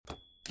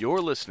You're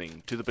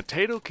listening to the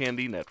Potato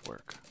Candy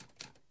Network.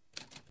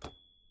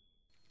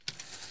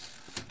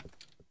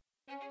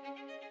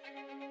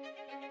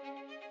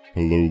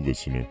 Hello,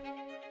 listener,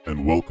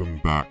 and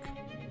welcome back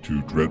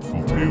to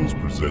Dreadful Tales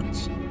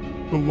Presents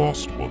The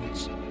Lost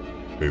Ones,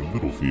 a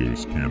Little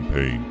Fears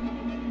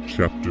campaign,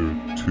 Chapter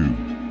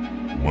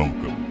 2,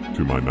 Welcome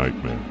to My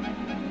Nightmare,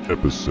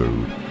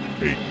 Episode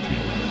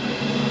 18.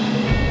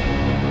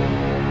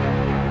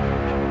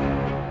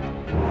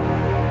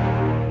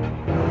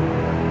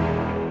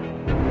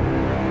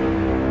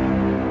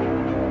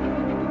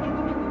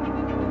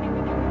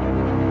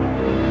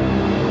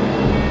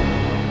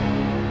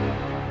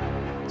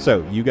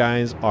 So, you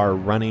guys are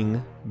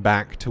running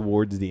back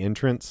towards the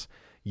entrance.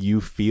 You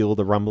feel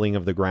the rumbling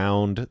of the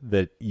ground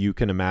that you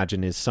can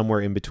imagine is somewhere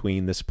in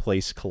between this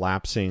place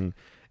collapsing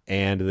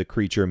and the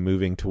creature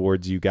moving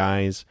towards you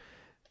guys.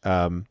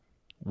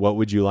 What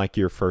would you like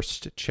your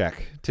first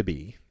check to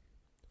be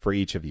for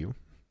each of you?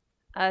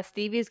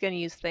 Stevie's going to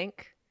use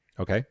Think.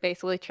 Okay.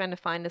 Basically trying to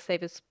find the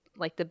safest,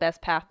 the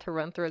best path to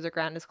run through as the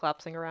ground is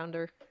collapsing around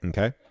her.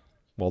 Okay.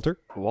 Walter?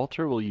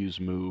 Walter will use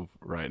Move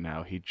right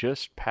now. He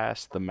just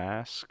passed the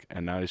mask,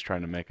 and now he's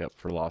trying to make up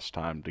for lost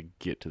time to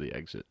get to the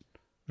exit.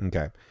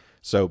 Okay.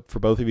 So, for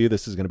both of you,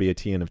 this is going to be a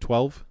TN of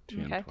 12.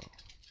 TN Okay. 12.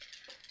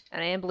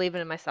 And I am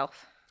believing in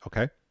myself.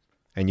 Okay.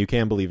 And you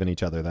can believe in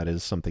each other. That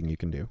is something you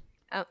can do.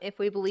 If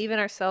we believe in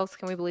ourselves,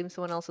 can we believe in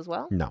someone else as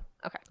well? No.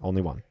 Okay.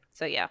 Only one.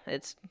 So yeah,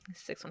 it's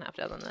 6 1/2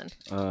 dozen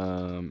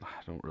then.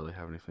 I don't really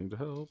have anything to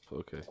help.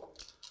 Okay.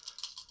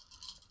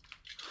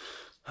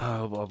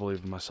 I'll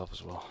believe in myself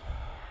as well.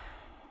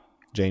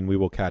 Jane, we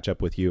will catch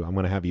up with you. I'm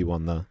going to have you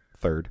on the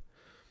third.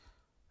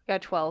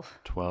 Got 12.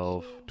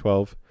 12.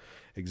 12.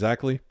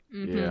 Exactly.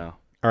 Mm-hmm. Yeah.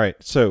 All right.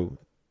 So,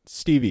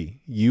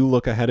 Stevie, you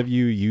look ahead of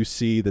you. You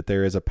see that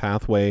there is a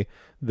pathway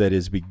that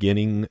is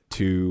beginning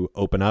to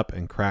open up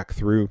and crack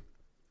through.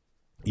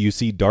 You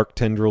see dark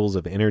tendrils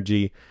of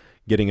energy,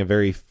 getting a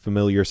very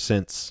familiar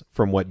sense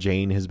from what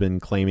Jane has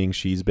been claiming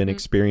she's been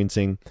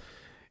experiencing.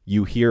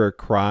 You hear a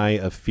cry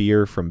of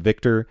fear from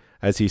Victor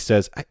as he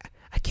says,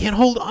 I can't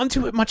hold on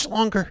to it much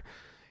longer.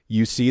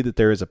 You see that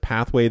there is a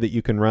pathway that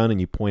you can run, and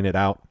you point it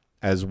out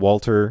as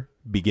Walter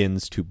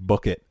begins to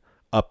book it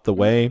up the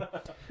way.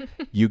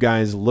 You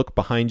guys look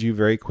behind you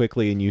very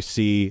quickly, and you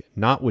see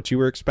not what you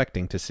were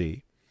expecting to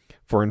see.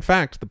 For in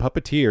fact, the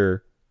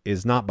puppeteer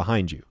is not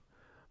behind you.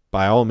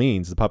 By all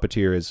means, the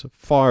puppeteer is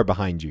far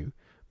behind you.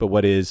 But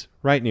what is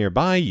right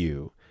nearby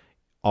you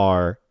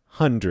are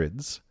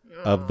hundreds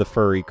of the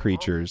furry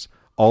creatures,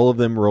 all of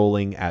them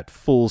rolling at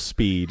full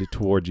speed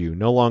toward you,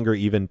 no longer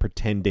even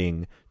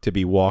pretending to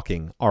be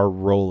walking, are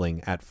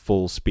rolling at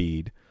full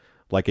speed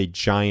like a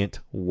giant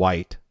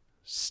white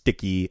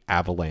sticky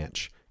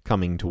avalanche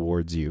coming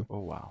towards you. Oh,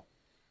 wow.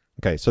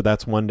 Okay, so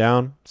that's one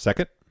down.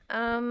 Second?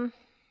 I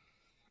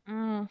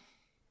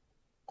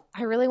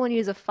really want to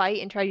use a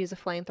fight and try to use a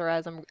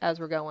flamethrower as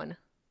we're going.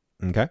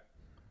 Okay.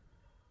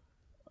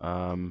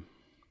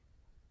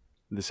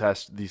 These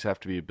have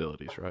to be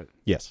abilities, right?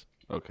 Yes.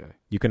 Okay.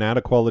 You can add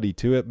a quality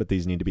to it, but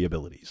these need to be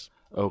abilities.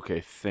 Okay,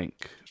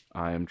 think.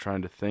 I am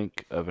trying to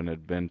think of an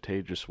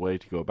advantageous way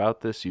to go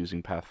about this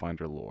using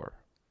Pathfinder lore.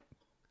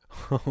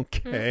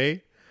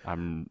 Okay.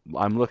 I'm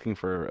looking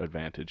for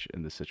advantage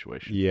in this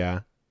situation. Yeah.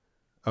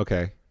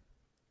 Okay.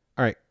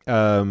 All right.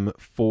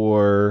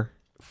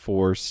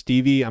 For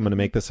Stevie, I'm going to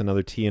make this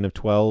another TN of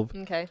 12.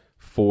 Okay.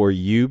 For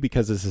you,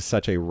 because this is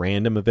such a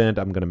random event,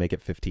 I'm going to make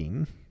it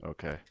 15.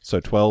 Okay. So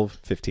 12,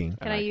 15.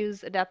 Can I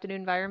use adapted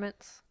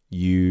environments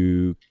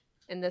You...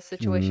 in this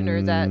situation, or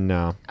is that...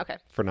 No. Okay.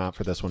 For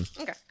this one.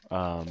 Okay.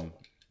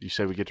 You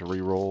say we get to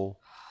re-roll.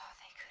 Oh,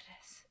 thank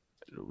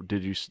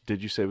goodness.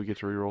 Did you say we get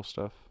to re-roll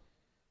stuff?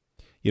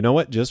 You know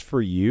what? Just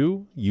for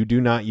you, you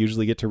do not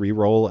usually get to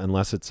re-roll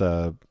unless it's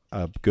a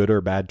good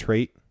or bad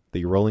trait that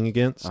you're rolling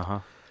against.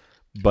 Uh-huh.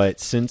 But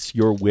since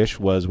your wish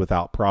was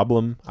without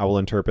problem, I will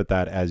interpret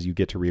that as you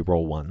get to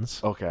re-roll ones.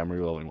 Okay, I'm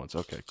re-rolling ones.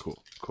 Okay,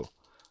 cool.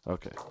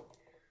 Okay.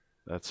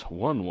 That's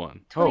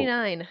 1-1.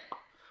 29.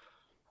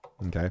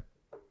 Okay.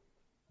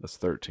 That's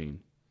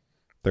 13.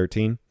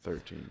 13.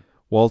 13.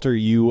 Walter,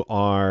 you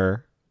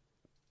are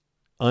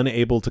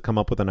unable to come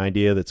up with an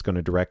idea that's going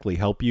to directly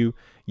help you.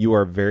 You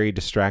are very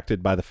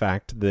distracted by the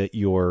fact that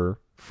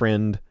your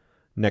friend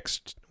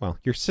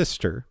your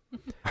sister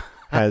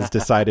has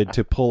decided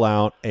to pull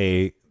out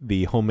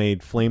the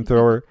homemade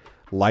flamethrower,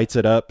 lights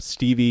it up.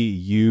 Stevie,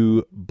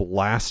 you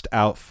blast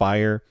out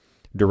fire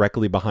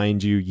directly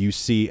behind you. You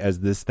see as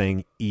this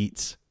thing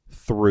eats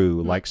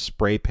through, like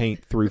spray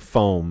paint through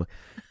foam,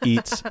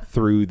 eats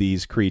through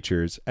these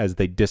creatures as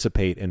they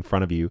dissipate in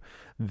front of you.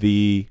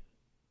 The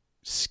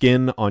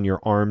skin on your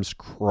arms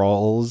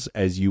crawls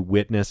as you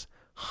witness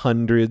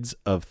hundreds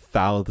of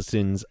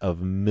thousands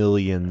of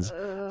millions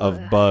of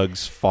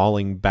bugs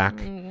falling back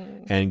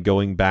and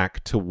going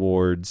back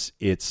towards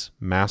its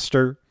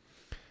master.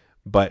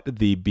 But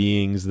the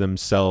beings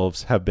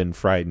themselves have been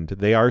frightened.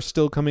 They are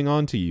still coming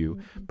on to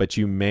you, but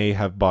you may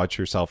have bought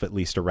yourself at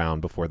least a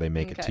round before they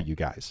make it to Okay. you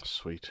guys.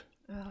 Sweet.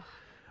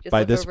 Just By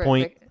look this over at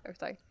point-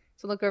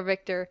 So look over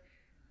Victor.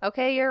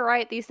 Okay, you're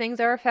right. These things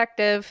are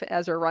effective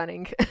as we're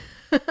running.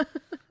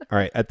 All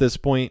right. At this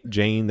point,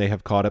 Jane, they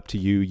have caught up to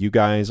you. You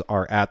guys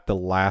are at the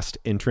last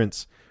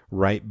entrance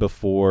right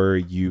before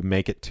you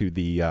make it to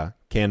the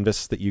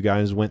canvas that you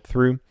guys went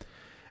through.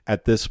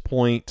 At this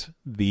point,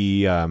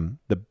 the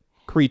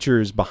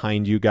creatures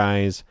behind you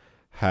guys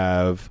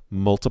have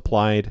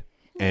multiplied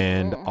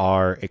and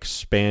are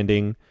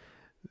expanding.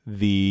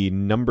 The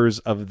numbers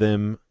of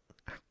them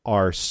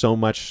are so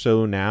much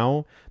so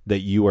now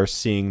that you are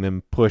seeing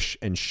them push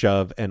and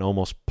shove and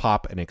almost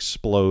pop and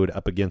explode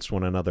up against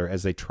one another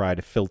as they try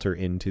to filter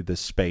into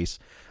this space.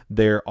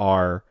 There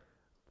are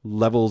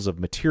levels of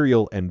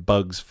material and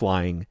bugs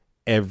flying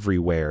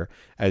everywhere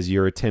as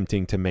you're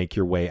attempting to make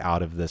your way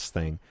out of this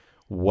thing.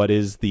 What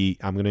is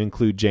I'm going to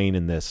include Jane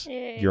in this.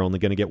 Yay. You're only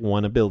going to get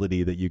one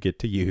ability that you get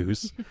to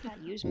use.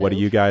 Use What are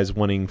move. you guys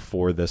wanting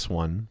for this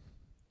one?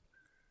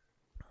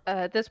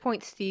 At this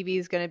point,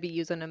 Stevie's going to be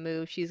using a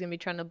move. She's going to be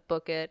trying to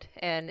book it.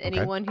 And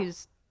anyone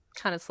who's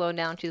kind of slowing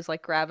down, she's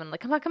like grabbing,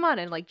 like, come on,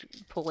 and like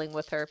pulling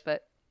with her.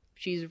 But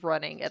she's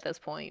running at this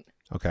point.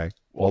 Okay.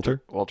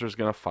 Walter? Walter's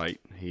gonna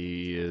fight.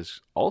 He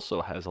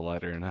also has a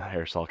lighter and a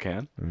aerosol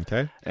can,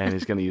 Okay. and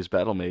he's gonna use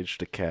Battle Mage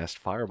to cast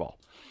Fireball.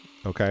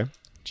 Okay.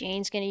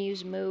 Jane's gonna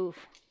use move.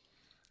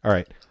 All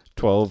right.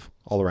 12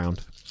 all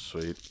around.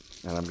 Sweet,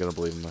 and I'm gonna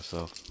believe in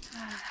myself.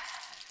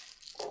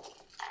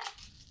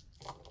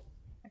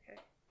 Okay.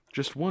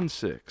 Just 1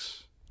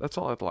 6. That's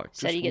all I'd like.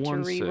 So Just you get to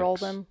 1 re-roll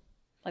 6. them,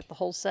 like the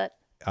whole set.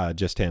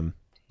 Just him.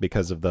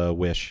 Because of the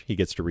wish, he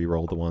gets to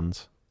re-roll the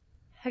ones.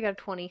 I got a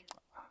 20.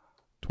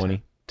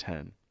 20,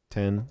 10.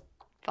 10,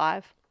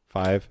 5.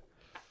 5.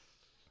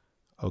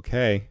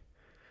 Okay.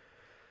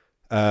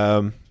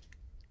 I'm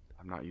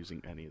not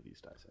using any of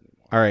these dice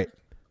anymore. All right.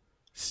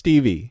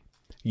 Stevie,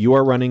 you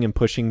are running and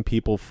pushing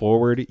people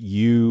forward.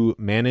 You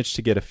manage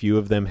to get a few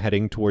of them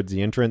heading towards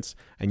the entrance,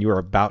 and you are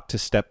about to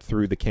step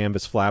through the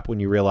canvas flap when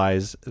you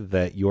realize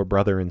that your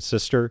brother and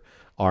sister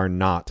are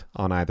not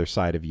on either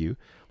side of you.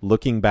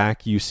 Looking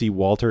back, you see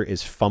Walter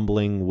is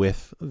fumbling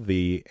with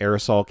the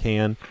aerosol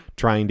can,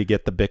 trying to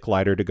get the Bic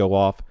lighter to go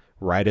off,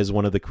 right as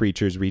one of the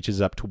creatures reaches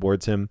up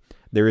towards him.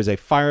 There is a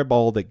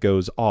fireball that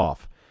goes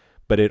off,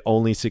 but it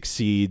only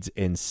succeeds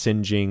in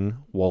singeing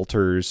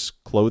Walter's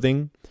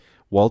clothing.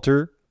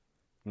 Walter,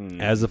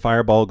 as the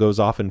fireball goes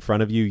off in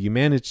front of you, you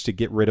manage to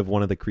get rid of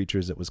one of the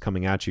creatures that was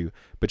coming at you,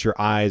 but your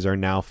eyes are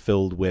now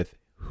filled with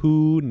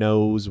who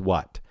knows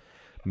what.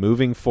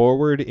 Moving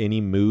forward, any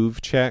move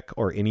check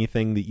or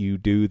anything that you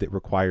do that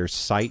requires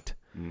sight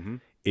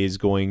is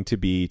going to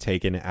be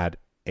taken at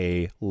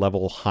a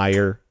level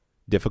higher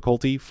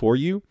difficulty for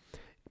you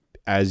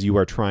as you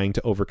are trying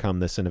to overcome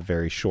this in a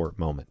very short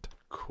moment.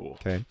 Cool.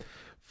 Okay.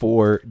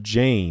 For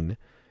Jane,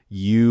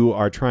 you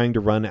are trying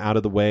to run out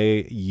of the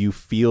way. You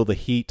feel the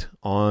heat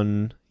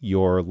on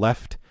your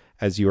left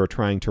as you are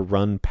trying to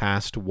run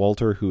past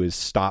Walter, who is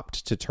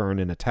stopped to turn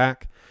and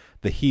attack.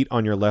 The heat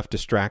on your left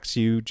distracts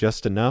you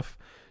just enough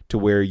to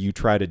where you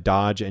try to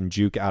dodge and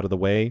juke out of the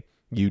way.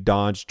 You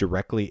dodge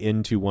directly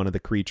into one of the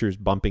creatures,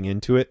 bumping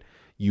into it.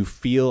 You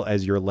feel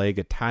as your leg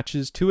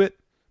attaches to it,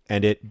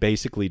 and it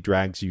basically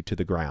drags you to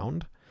the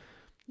ground.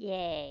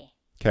 Yay.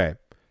 Okay.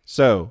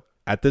 So,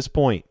 at this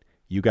point,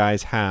 you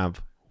guys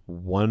have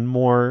one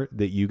more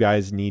that you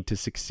guys need to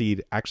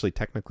succeed. Actually,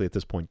 technically at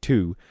this point,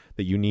 2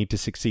 that you need to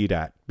succeed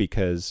at,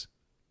 because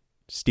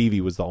Stevie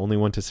was the only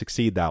one to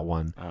succeed that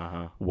one.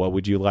 What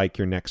would you like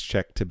your next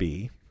check to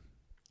be?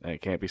 And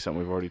it can't be something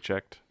we've already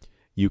checked.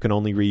 You can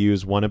only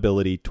reuse one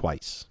ability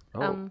twice.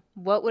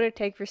 What would it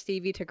take for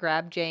Stevie to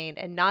grab Jane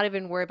and not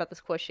even worry about the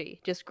squishy?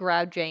 Just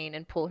grab Jane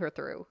and pull her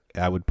through.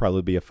 That would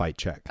probably be a fight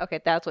check. Okay,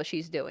 that's what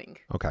she's doing.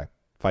 Okay.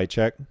 Fight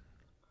check.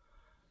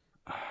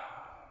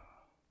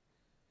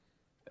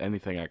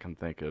 Anything I can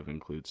think of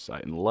includes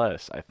sight,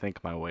 unless I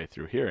think my way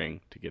through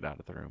hearing to get out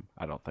of the room.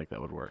 I don't think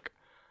that would work.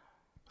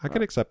 I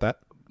could accept that.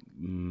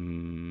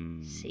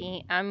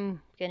 See,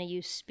 I'm gonna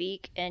use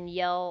speak and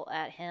yell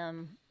at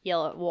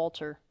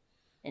Walter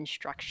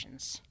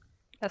instructions.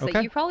 That's Okay.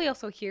 like, you probably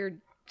also hear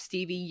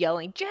Stevie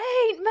yelling, Jane,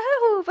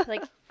 move!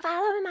 Like,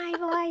 follow my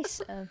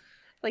voice.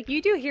 Like,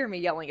 you do hear me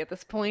yelling at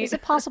this point. Is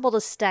it possible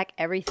to stack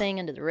everything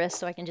into the wrist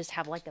so I can just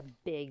have like a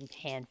big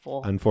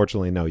handful?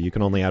 Unfortunately, no. You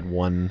can only add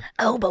one.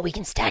 Oh, but we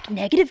can stack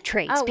negative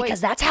traits Oh, wait.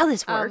 because that's how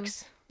this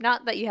works.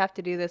 Not that you have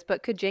to do this,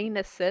 but could Jane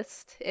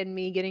assist in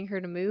me getting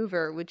her to move,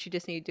 or would she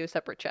just need to do a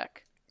separate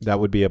check? That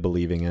would be a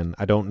believing in.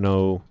 I don't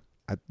know.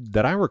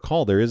 That I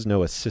recall, there is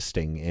no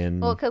assisting in.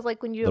 Well, because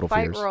like when you do a Little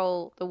fight Fears.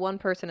 roll, the one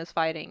person is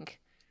fighting,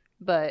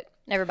 but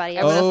Everybody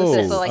else. everyone else Oh,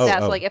 assists. So like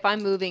that. oh. So like if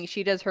I'm moving,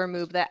 she does her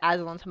move that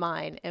adds on to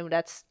mine, and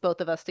that's both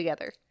of us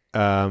together.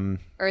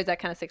 Or is that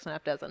kind of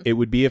 6.5 dozen? It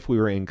would be if we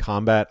were in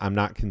combat. I'm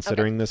not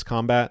considering this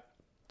combat.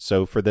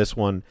 So for this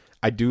one,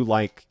 I do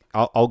like.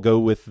 I'll go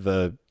with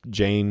the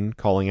Jane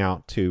calling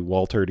out to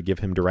Walter to give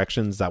him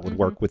directions. That would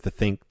work with the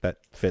think. That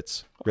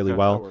fits really Okay,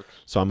 well. that works.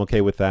 So I'm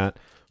okay with that.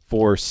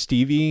 For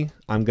Stevie,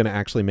 I'm going to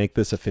actually make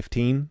this a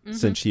 15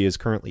 since she is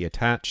currently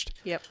attached.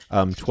 Yep.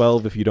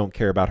 12 if you don't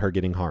care about her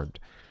getting harmed.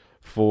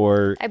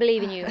 For I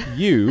believe in you.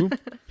 you,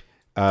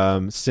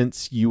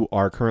 Since you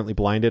are currently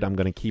blinded, I'm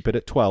going to keep it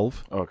at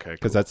 12 Okay,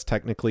 because cool. that's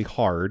technically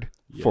hard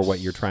for what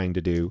Yes. you're trying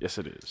to do. Yes,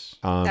 it is.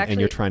 And Actually,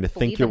 you're trying to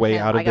think believe your in way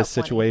him. out I of got this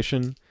 20.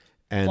 situation.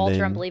 And Walter, I'm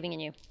then believing in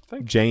you.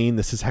 Jane,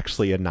 this is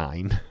actually a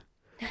 9.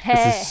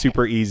 This is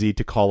super easy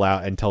to call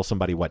out and tell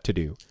somebody what to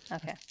do.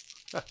 Okay.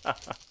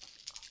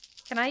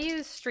 Can I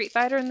use Street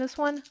Fighter in this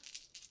one?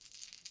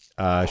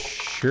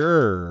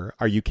 Sure.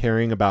 Are you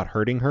caring about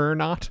hurting her or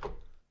not?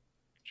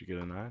 Did you get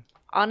a 9?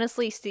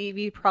 Honestly,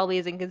 Stevie probably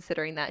isn't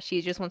considering that.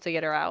 She just wants to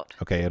get her out.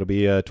 Okay, it'll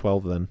be a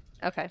 12 then.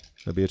 Okay.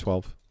 It'll be a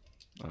 12.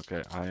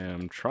 Okay, I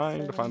am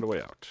trying to find a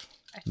way out.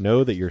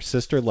 Know that your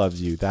sister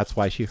loves you. That's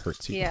why she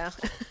hurts you. Yeah.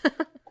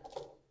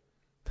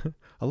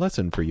 A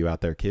lesson for you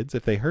out there, kids.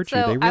 If they hurt you,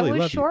 So they really I love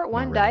you. was short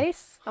one Not really.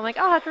 dice. I'm like,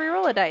 I'll have to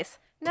reroll a dice.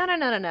 No.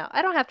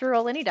 I don't have to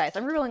roll any dice.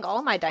 I'm rerolling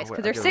all my dice Oh,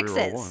 because wait, they're I gotta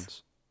reroll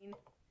sixes. ones.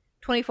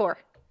 24.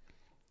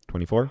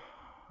 24?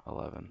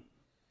 11.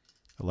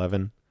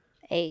 11.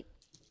 8.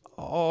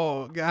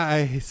 Oh,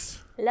 guys.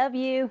 Love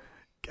you.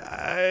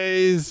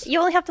 Guys. You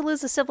only have to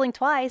lose a sibling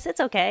twice. It's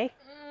okay.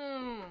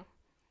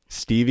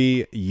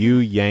 Stevie, you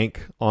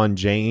yank on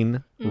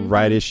Jane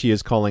right as she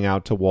is calling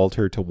out to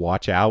Walter to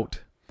watch out.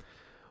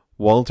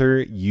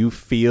 Walter, you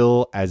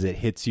feel as it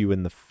hits you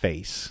in the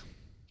face.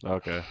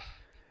 Okay.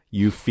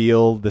 You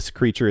feel this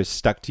creature is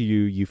stuck to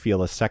you. You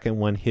feel a second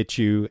one hit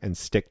you and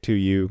stick to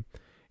you.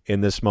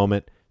 In this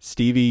moment,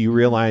 Stevie, you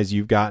realize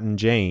you've gotten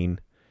Jane.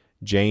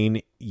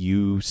 Jane,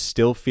 you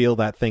still feel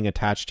that thing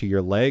attached to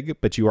your leg,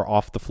 but you are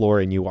off the floor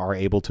and you are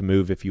able to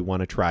move if you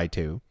want to try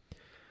to.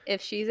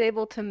 If she's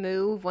able to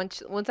move,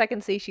 once I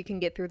can see she can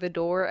get through the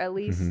door at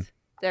least.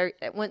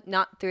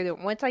 Not through the.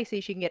 Once I see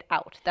she can get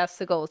out, that's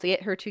the goal. Is to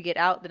get her to get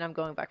out. Then I'm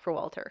going back for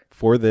Walter.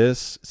 For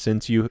this,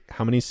 since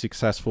how many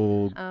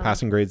successful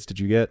passing grades did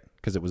you get?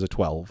 Because it was a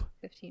 12.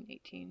 15,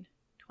 18,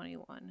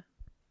 21,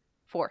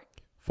 4.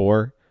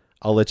 4.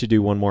 I'll let you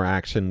do one more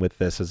action with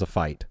this as a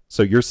fight.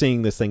 So you're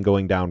seeing this thing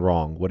going down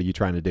wrong. What are you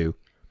trying to do?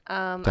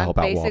 I'm help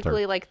out Walter.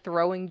 basically like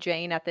throwing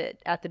Jane at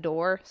the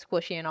door,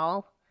 squishy and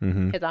all.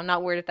 Because I'm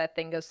not worried if that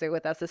thing goes through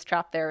with us. This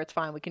trap there, it's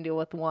fine. We can deal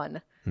with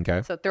one.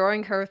 Okay. So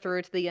throwing her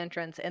through to the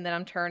entrance, and then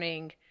I'm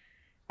turning,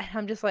 and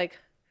I'm just like,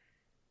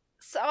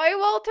 sorry,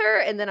 Walter,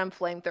 and then I'm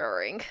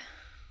flamethrowing.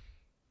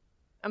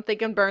 I'm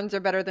thinking burns are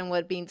better than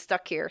what being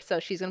stuck here, so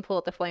she's gonna pull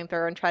out the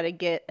flamethrower and try to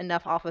get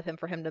enough off of him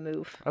for him to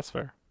move. That's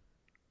fair.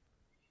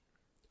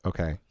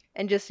 Okay.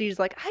 And just she's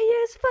like, I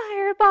use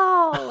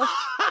fireball,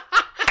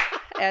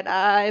 and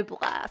I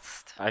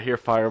blast. I hear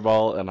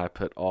fireball and I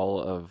put all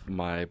of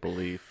my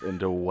belief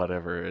into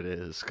whatever it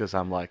is because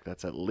I'm like,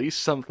 that's at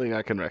least something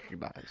I can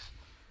recognize.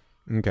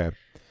 Okay.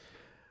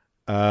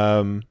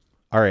 All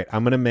right.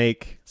 I'm going to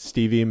make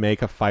Stevie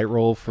make a fight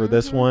roll for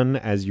this one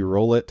as you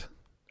roll it.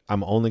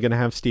 I'm only going to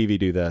have Stevie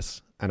do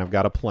this, and I've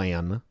got a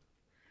plan.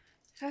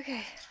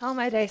 Okay, all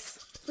my dice.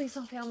 Please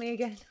don't fail me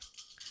again.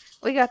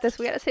 We got this.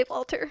 We gotta save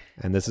Walter.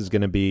 And this is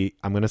going to be,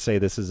 I'm going to say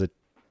this is Should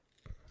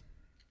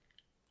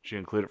you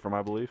include it for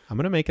my belief? I'm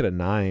going to make it a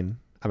 9.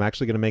 I'm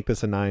actually going to make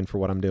this a 9 for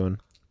what I'm doing.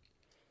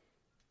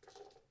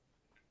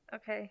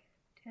 Okay,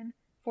 10,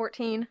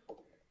 14,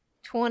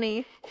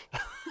 20,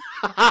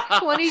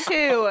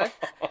 22.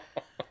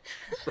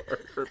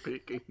 Sorry for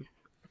peeking.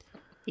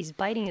 He's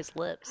biting his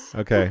lips.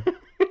 Okay.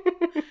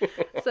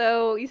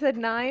 So you said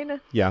 9,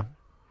 Yeah.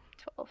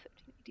 12,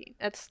 15, 18.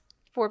 That's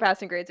 4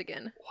 passing grades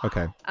again.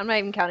 Okay. I'm not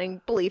even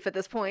counting belief at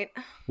this point.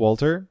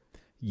 Walter,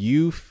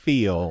 you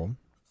feel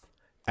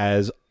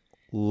as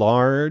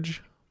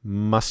large,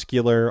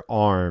 muscular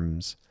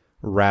arms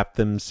wrap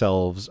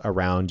themselves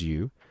around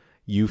you.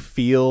 You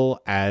feel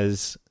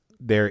as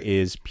there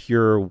is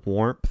pure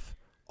warmth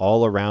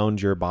all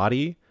around your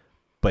body,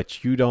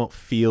 but you don't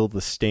feel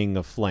the sting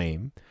of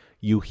flame.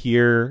 You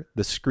hear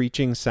the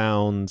screeching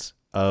sounds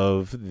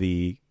of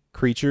the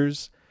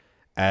creatures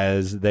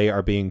as they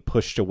are being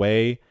pushed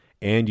away,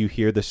 and you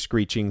hear the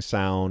screeching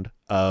sound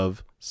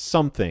of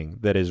something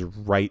that is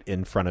right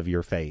in front of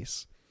your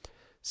face.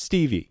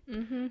 Stevie,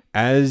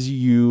 as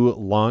you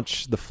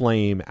launch the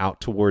flame out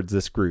towards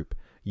this group,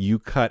 you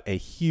cut a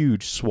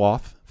huge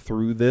swath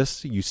through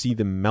this. You see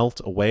them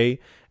melt away,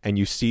 and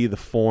you see the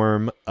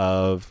form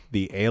of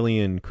the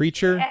alien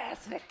creature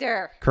Yes,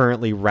 Victor.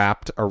 currently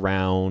wrapped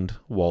around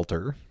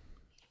Walter,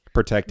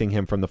 protecting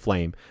him from the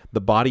flame.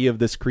 The body of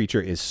this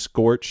creature is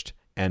scorched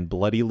and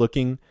bloody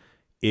looking.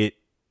 It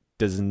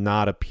does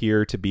not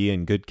appear to be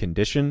in good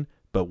condition,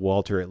 but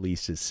Walter at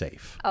least is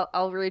safe.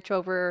 I'll reach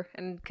over,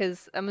 and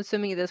because I'm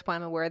assuming at this point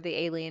I'm aware the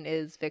alien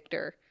is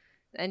Victor,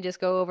 and just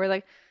go over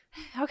like,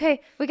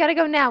 okay, we gotta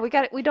go now. We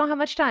don't have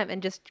much time,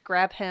 and just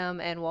grab him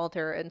and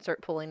Walter and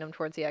start pulling them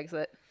towards the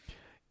exit.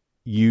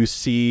 You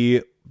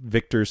see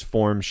Victor's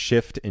form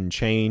shift and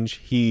change.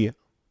 He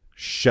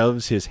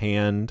shoves his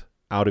hand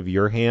out of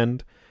your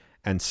hand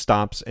and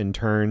stops and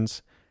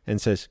turns and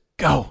says,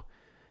 "Go.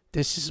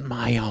 This is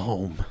my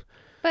home."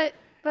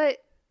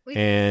 But we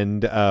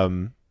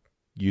And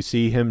you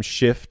see him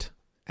shift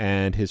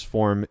and his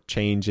form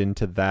change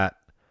into that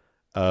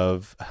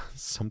of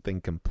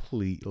something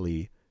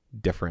completely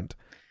different.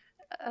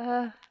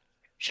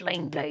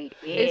 Sling blade.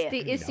 Yeah.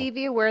 Is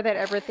Stevie aware that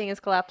everything is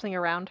collapsing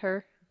around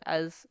her,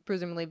 as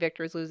presumably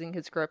Victor is losing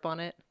his grip on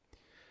it?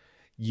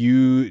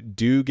 You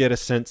do get a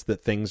sense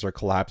that things are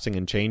collapsing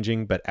and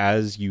changing, but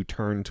as you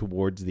turn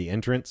towards the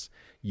entrance,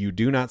 you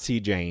do not see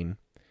Jane.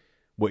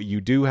 What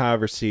you do,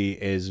 however, see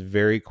is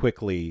very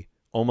quickly,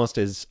 almost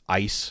as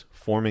ice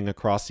forming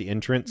across the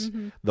entrance,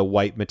 the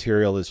white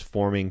material is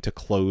forming to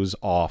close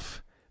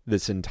off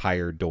this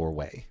entire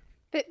doorway.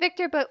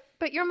 Victor,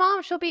 but your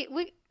mom,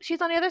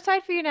 she's on the other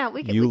side for you now.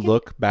 We can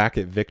Look back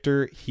at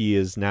Victor. He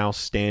is now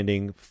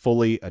standing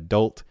fully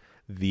adult.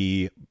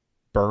 The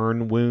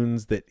burn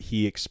wounds that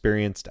he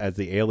experienced as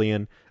the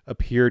alien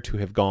appear to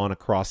have gone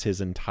across his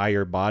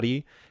entire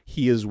body.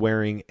 He is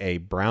wearing a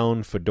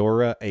brown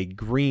fedora, a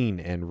green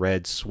and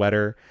red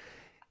sweater,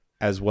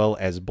 as well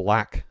as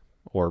black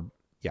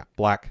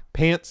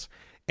pants.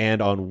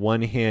 And on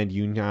one hand,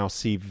 you now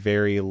see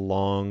very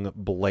long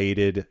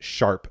bladed,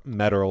 sharp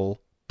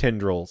metal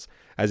tendrils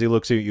as he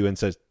looks at you and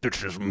says,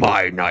 "This is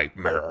my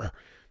nightmare."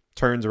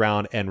 Turns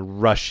around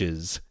and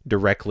rushes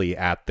directly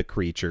at the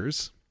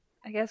creatures.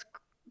 I guess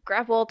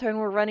grab Walter and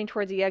we're running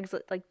towards the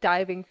exit, like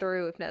diving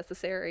through if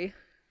necessary.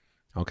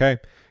 Okay,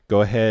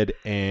 go ahead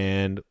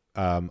and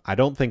I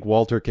don't think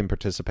Walter can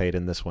participate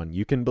in this one.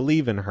 You can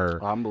believe in her.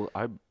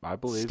 I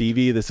believe.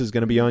 Stevie, this is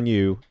going to be on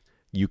you.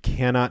 You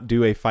cannot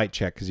do a fight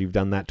check because you've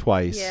done that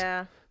twice.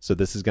 Yeah. So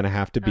this is going to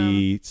have to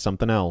be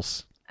something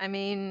else. I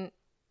mean,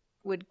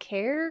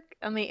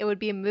 it would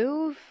be a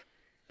move,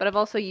 but I've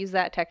also used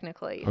that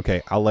technically.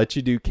 Okay, I'll let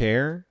you do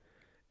care.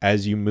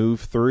 As you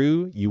move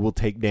through, you will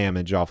take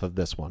damage off of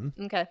this one.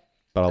 Okay.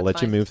 But I'll That's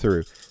let you fine. move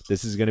through.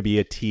 This is going to be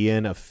a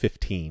TN of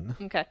 15.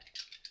 Okay.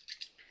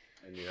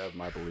 And you have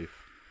my belief.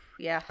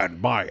 Yeah.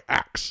 And my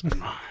axe.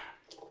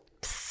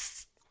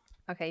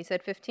 Okay, you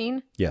said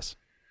 15? Yes.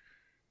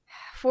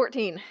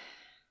 14.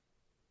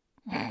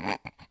 Why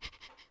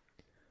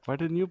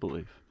didn't you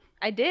believe?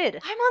 I did.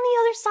 I'm on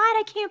the other side.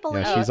 I can't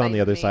believe Yeah, she's on the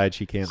thank other me. side.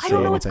 She can't I say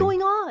don't know what's anything.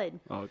 going on.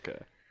 Okay.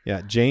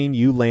 Yeah, Jane,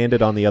 you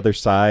landed on the other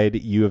side.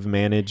 You have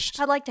managed.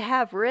 I'd like to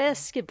have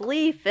risk and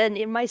belief and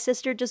in my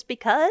sister just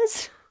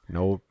because.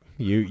 No,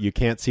 you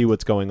can't see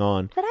what's going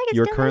on. But I can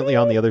You're still currently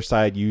hear on it. the other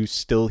side. You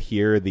still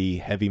hear the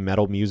heavy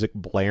metal music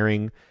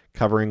blaring,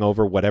 covering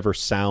over whatever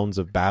sounds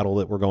of battle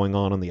that were going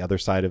on the other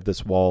side of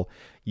this wall.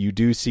 You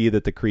do see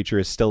that the creature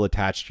is still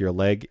attached to your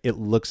leg. It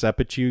looks up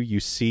at you. You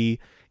see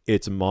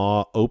its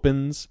maw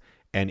opens,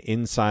 and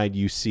inside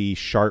you see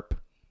sharp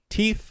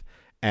teeth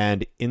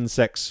and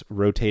insects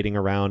rotating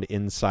around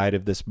inside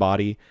of this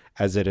body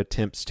as it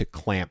attempts to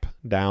clamp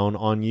down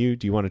on you.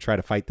 Do you want to try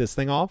to fight this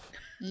thing off?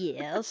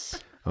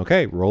 Yes.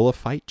 Okay, roll a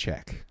fight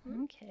check.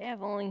 Okay,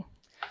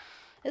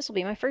 this will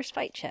be my first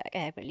fight check.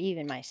 I believe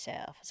in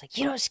myself. It's like,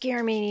 you don't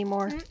scare me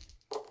anymore.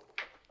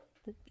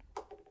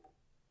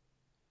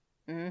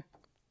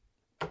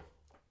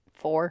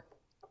 4.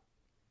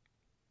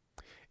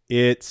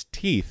 Its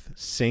teeth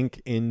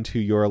sink into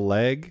your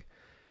leg,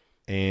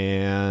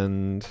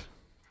 and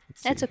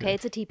That's okay.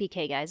 It's a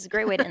TPK, guys. It's a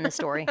great way to end the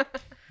story.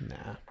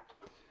 nah.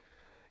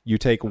 You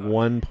take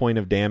 1 point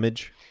of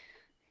damage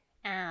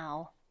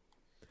Ow.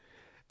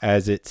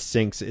 as it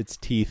sinks its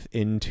teeth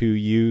into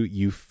you.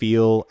 You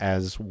feel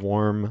as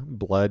warm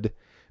blood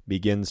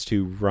begins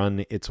to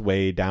run its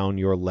way down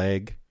your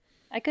leg.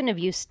 I couldn't have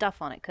used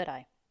stuff on it, could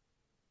I?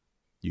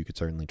 You could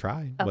certainly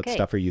try. What Okay.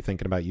 stuff are you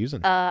thinking about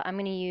using? I'm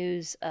going to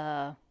use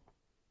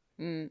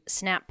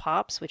Snap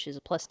Pops, which is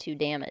a +2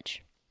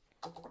 damage.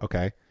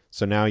 Okay,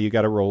 so now you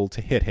got to roll to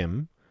hit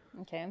him,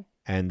 Okay.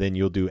 and then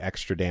you'll do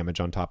extra damage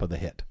on top of the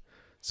hit.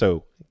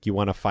 So you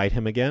want to fight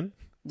him again?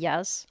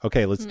 Yes.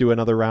 Okay, let's do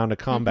another round of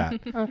combat.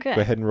 Okay.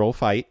 Go ahead and roll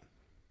fight.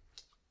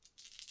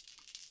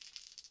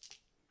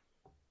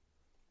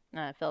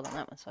 No, I failed on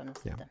that one, so I'm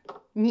Yeah. done.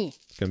 Yeah.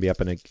 It's going to be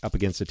up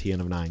against a TN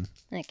of 9.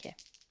 Okay.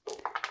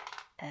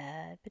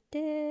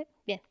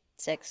 Yeah,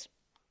 6.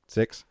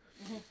 6.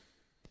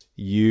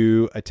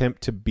 You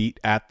attempt to beat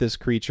at this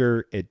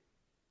creature. It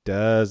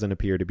doesn't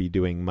appear to be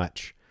doing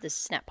much. The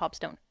Snap Pops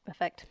don't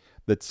affect.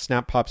 The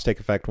snap pops take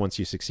effect once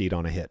you succeed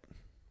on a hit.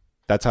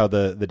 That's how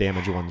the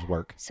damage ones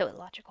work. So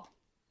illogical.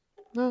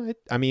 No,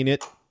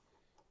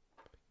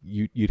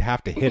 you'd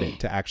have to hit it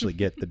to actually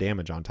get the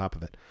damage on top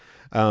of it.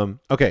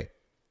 Okay,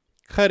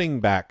 cutting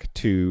back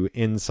to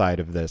inside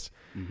of this,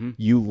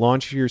 you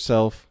launch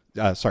yourself.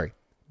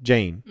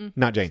 Jane,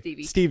 not Jane.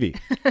 Stevie.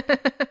 There's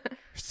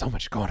so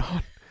much going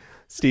on.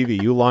 Stevie,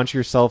 you launch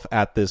yourself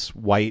at this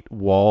white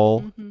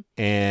wall,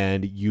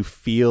 and you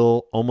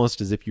feel almost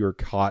as if you were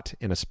caught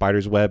in a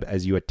spider's web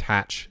as you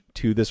attach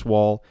to this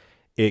wall.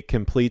 It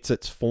completes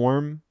its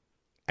form,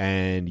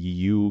 and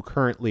you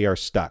currently are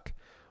stuck.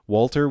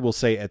 Walter will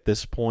say at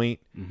this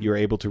point, you're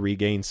able to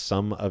regain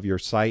some of your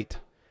sight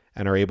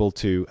and are able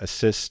to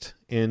assist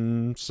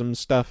in some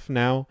stuff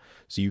now,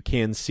 so you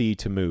can see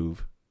to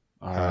move.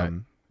 All right.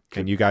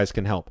 And you guys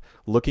can help.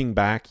 Looking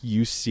back,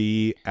 you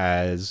see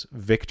as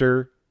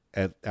Victor,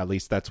 at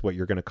least that's what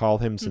you're going to call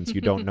him since you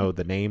don't know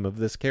the name of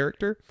this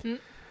character.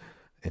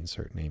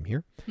 Insert name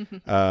here.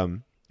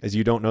 As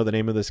you don't know the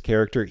name of this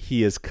character,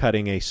 he is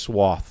cutting a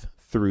swath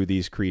through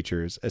these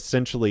creatures,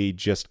 essentially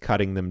just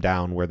cutting them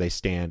down where they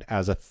stand.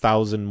 As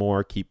 1,000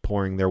 more keep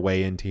pouring their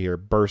way into here,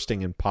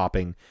 bursting and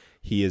popping,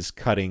 he is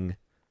cutting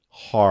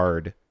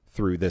hard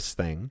through this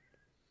thing.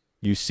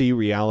 You see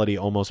reality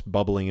almost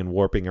bubbling and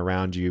warping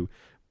around you,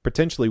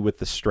 potentially with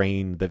the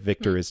strain that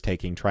Victor is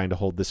taking, trying to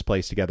hold this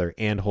place together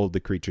and hold the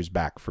creatures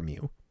back from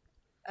you.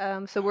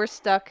 So we're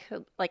stuck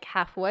like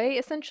halfway,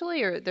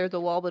 essentially, or there's a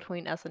wall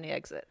between us and the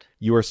exit?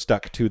 You are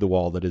stuck to the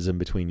wall that is in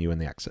between you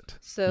and the exit.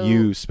 So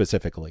you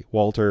specifically.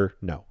 Walter,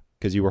 no,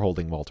 because you were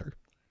holding Walter.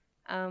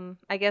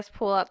 I guess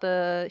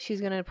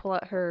she's going to pull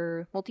out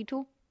her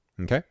multi-tool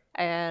Okay.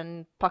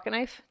 and pocket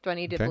knife. Do I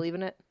need to Okay. believe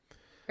in it?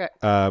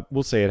 Correct.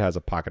 We'll say it has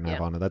a pocket knife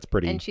Yeah. on it. That's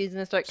pretty. And she's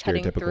going to start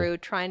cutting stereotypical. through,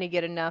 trying to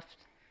get enough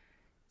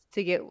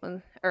to get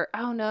one. Or,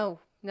 oh, no.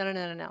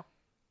 No.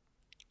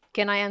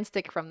 Can I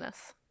unstick from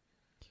this?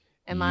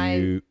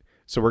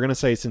 So we're going to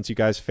say, since you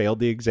guys failed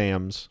the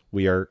exams,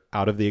 we are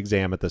out of the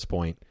exam at this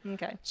point.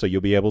 Okay. So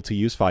you'll be able to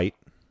use fight.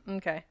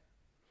 Okay.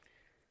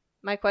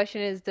 My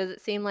question is, does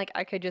it seem like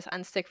I could just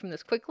unstick from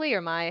this quickly, or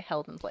am I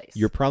held in place?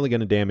 You're probably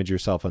going to damage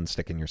yourself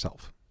unsticking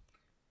yourself.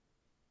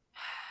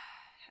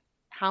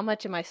 How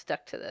much am I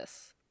stuck to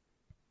this?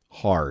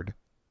 Hard.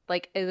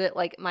 Like, is it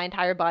like my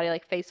entire body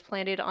like face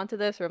planted onto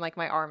this, or like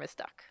my arm is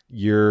stuck?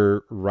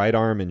 Your right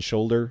arm and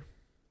shoulder,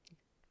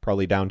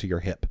 probably down to your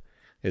hip,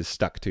 is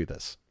stuck to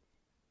this.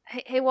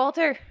 Hey,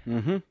 Walter,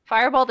 Mm-hmm.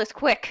 fireball this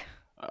quick.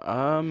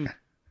 Um,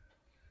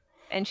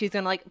 And she's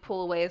gonna like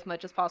pull away as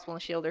much as possible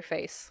and shield her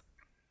face.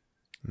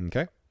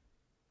 Okay.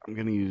 I'm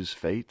gonna use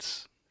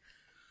fates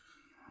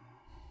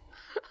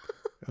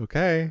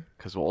Okay.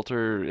 because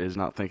Walter is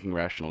not thinking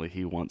rationally.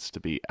 He wants to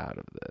be out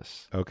of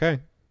this. Okay.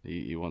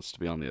 He wants to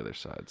be on the other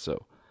side.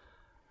 So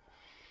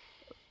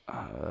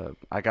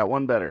I got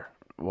one better.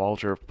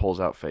 Walter pulls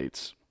out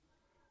fates.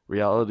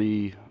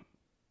 Reality's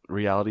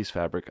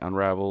fabric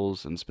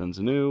unravels and spins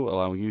anew,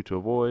 allowing you to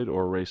avoid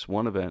or erase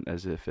one event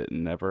as if it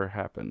never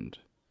happened.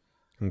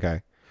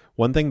 Okay.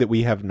 One thing that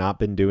we have not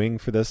been doing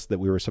for this that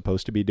we were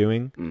supposed to be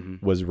doing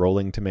Mm-hmm. was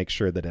rolling to make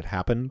sure that it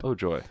happened. Oh,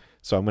 joy.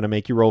 So I'm going to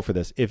make you roll for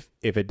this. If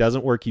it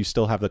doesn't work, you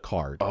still have the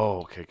card.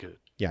 Oh, okay, good.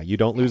 Yeah, you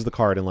don't lose the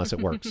card unless it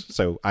works.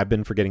 So I've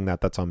been forgetting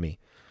that. That's on me.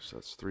 So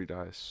that's 3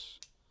 dice.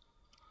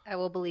 I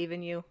will believe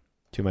in you.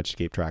 Too much to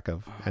keep track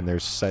of. And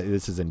this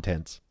is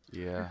intense.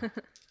 Yeah.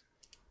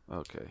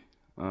 Okay.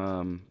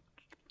 Do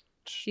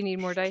you need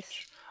more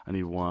dice? I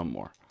need one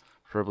more.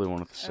 Preferably one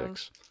with a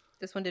 6.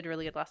 This one did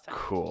really good last time.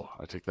 Cool.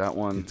 I take that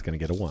one. It's going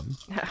to get a 1.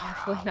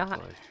 Hopefully not.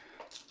 Boy.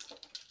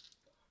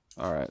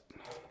 All right.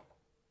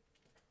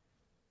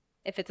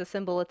 If it's a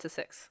symbol, it's a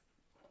 6.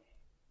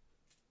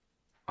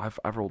 I've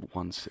rolled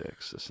 1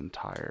 6 this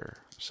entire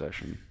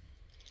session.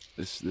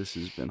 This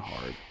has been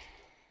hard.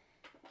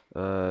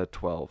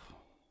 12.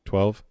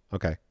 12?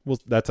 Okay. Well,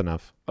 that's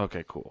enough.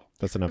 Okay, cool.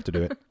 That's enough to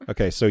do it.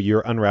 Okay, so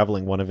you're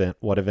unraveling one event.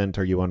 What event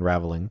are you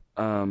unraveling?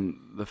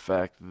 The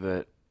fact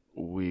that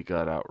we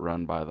got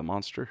outrun by the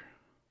monster.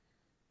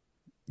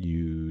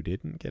 You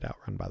didn't get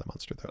outrun by the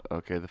monster, though.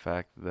 Okay, the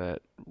fact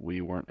that we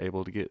weren't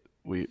able to get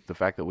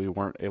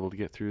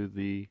through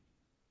the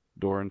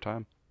door in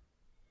time.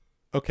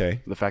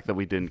 Okay. The fact that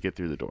we didn't get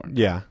through the door in time.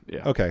 Yeah.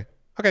 Yeah. Okay.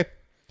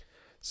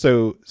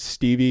 So,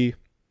 Stevie,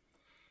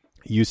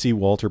 you see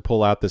Walter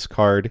pull out this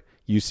card.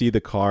 You see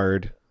the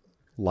card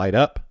light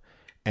up,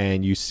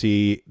 and you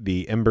see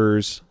the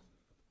embers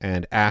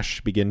and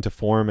ash begin to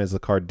form as the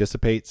card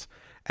dissipates.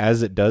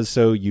 As it does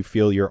so, you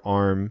feel your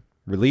arm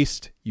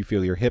released. You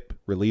feel your hip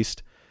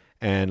released.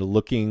 And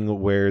looking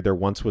where there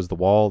once was the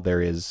wall,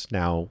 there is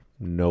now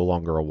no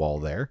longer a wall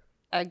there.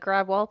 I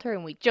grab Walter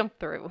and we jump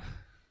through.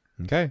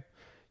 Okay.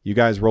 You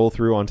guys roll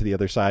through onto the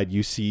other side.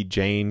 You see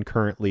Jane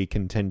currently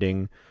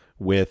contending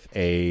with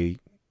a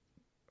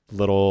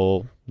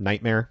little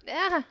nightmare.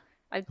 Yeah.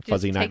 I just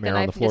fuzzy take nightmare the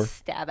on knife the floor? and just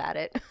stab at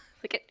it.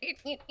 Like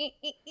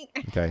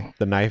Okay.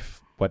 The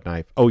knife. What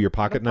knife? Oh, your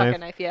pocket knife? Pocket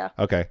knife, yeah.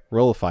 Okay.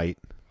 Roll a fight.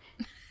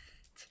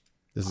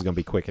 This is going to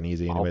be quick and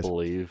easy I'll anyways.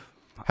 believe.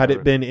 Had I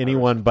it been res- I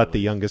anyone but the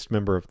believe. youngest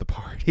member of the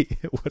party,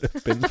 it would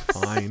have been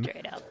fine.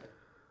 Straight up.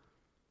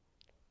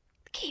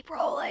 Keep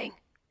rolling.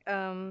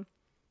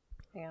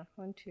 Yeah.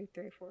 1, 2,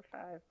 3, 4,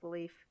 5.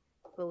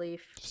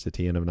 Belief. Just a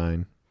TN of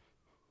 9.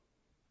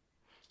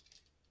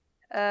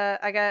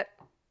 I got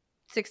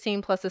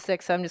 16 plus a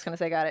 6, so I'm just gonna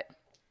say got it.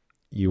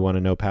 You want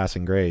to know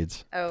passing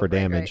grades Oh, for right,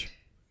 damage.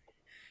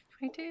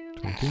 right. 22.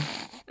 22?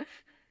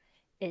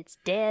 It's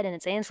dead and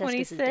its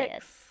ancestors is dead.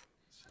 26.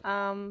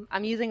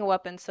 I'm using a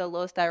weapon, so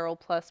lowest die roll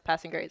plus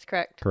passing grades,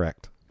 correct?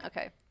 Correct.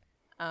 Okay.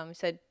 You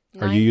said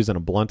Are 9 you using a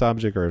blunt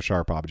object or a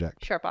sharp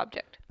object? sharp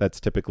object. I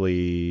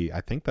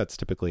think that's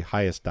typically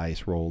highest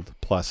dice rolled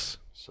plus.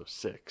 So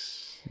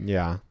 6.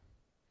 Yeah.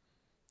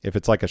 If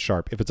it's like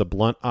if it's a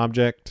blunt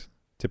object,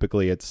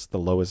 typically it's the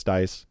lowest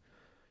dice.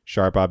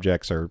 Sharp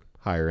objects are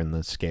higher in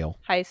the scale.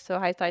 Highest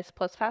dice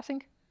plus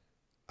passing?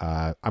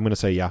 I'm going to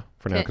say yeah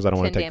for now because I don't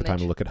want to 10 take the time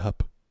to damage. look it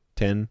up.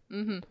 10.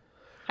 Mm-hmm.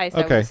 Highest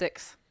Okay. die was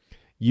 6.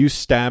 You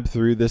stab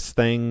through this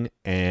thing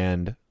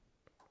and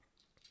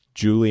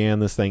julienne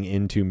this thing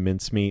into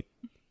mincemeat.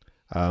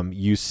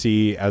 You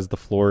see as the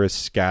floor is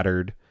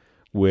scattered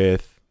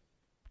with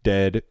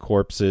dead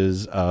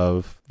corpses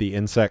of the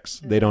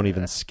insects, they don't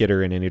even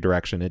skitter in any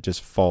direction. It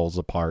just falls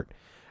apart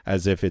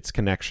as if its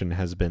connection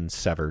has been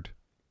severed.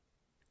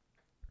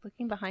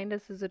 Looking behind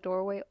us, is the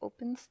doorway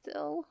open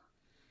still?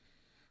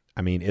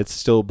 I mean, it's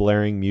still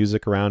blaring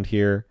music around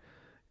here,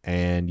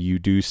 and you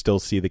do still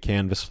see the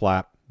canvas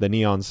flap. The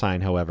neon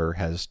sign, however,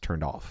 has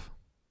turned off.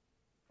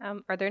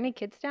 Are there any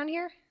kids down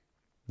here?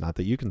 Not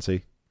that you can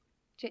see.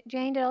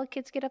 Jane, did all the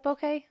kids get up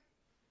okay?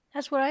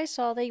 That's what I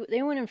saw. They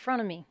went in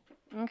front of me.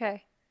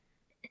 Okay.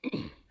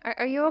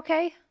 Are you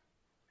okay?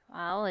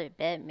 I'll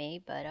admit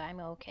me, but I'm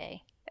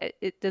okay.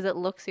 Does it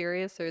look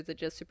serious, or is it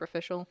just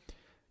superficial?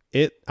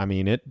 It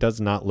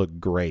does not look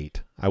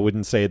great. I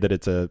wouldn't say that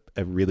it's a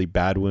really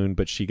bad wound,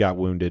 but she got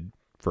wounded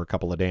for a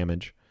couple of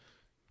damage.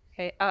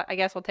 Okay, I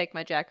guess I'll take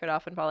my jacket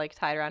off and probably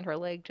tie it around her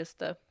leg just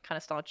to kind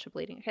of staunch the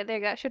bleeding. Okay, there,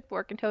 that should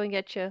work until we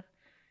get you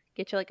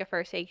like a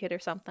first aid kit or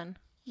something.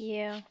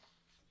 Yeah.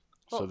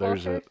 So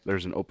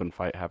there's an open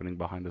fight happening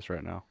behind us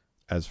right now.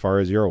 As far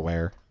as you're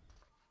aware.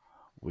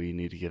 We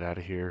need to get out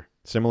of here.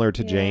 Similar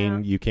to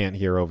Jane, you can't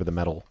hear over the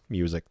metal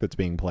music that's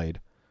being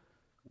played.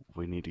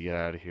 We need to get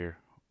out of here.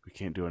 We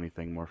can't do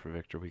anything more for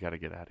Victor. We got to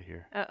get out of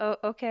here.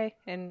 Okay.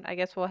 And I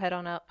guess we'll head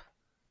on up.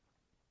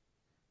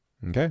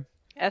 Okay.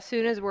 As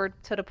soon as we're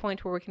to the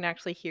point where we can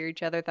actually hear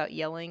each other without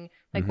yelling.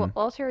 Like, well,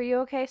 Walter, are you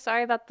okay?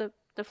 Sorry about the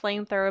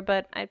flamethrower,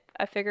 but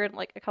I figured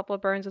like a couple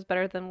of burns was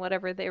better than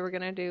whatever they were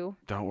going to do.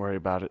 Don't worry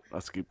about it.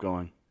 Let's keep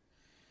going.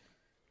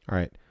 All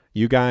right.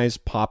 You guys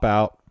pop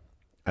out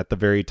at the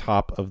very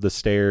top of the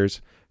stairs,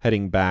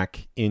 heading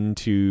back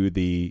into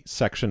the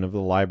section of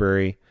the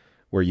library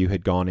where you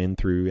had gone in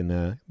through in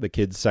the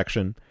kids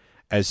section.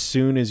 As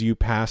soon as you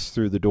pass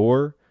through the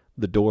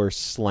door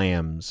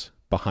slams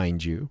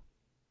behind you.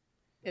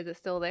 Is it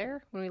still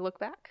there when we look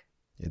back?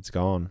 It's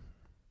gone.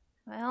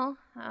 Well,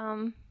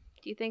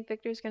 do you think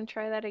Victor's going to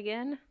try that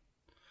again?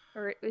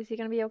 Or is he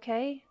going to be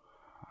okay?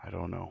 I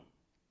don't know.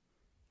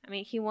 I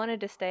mean, he wanted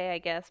to stay, I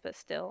guess, but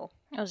still.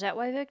 Oh, is that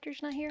why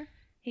Victor's not here?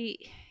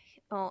 He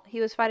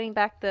was fighting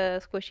back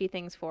the squishy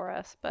things for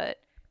us, but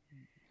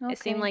it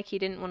seemed like he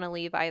didn't want to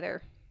leave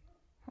either.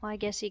 Well, I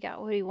guess he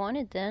got what he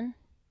wanted then.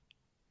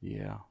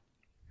 Yeah.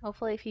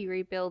 Hopefully if he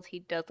rebuilds, he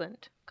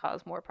doesn't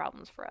cause more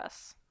problems for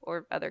us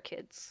or other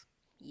kids.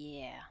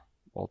 Yeah.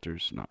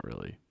 Walter's not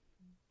really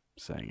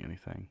saying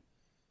anything.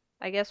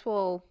 I guess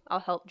I'll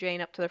help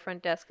Jane up to the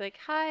front desk. Like,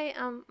 hi,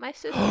 my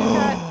sister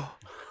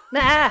got...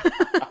 Nah!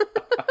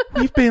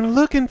 We've been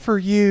looking for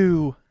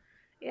you.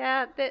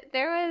 Yeah,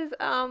 there was,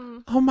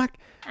 Oh my...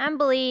 I'm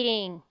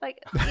bleeding. Like,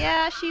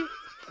 yeah, she...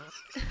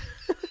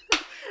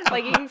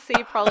 like, you can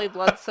see probably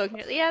blood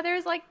soaking. Yeah,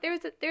 there's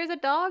a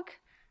dog,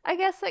 I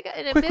guess, like,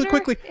 in a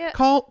Quickly. Yeah.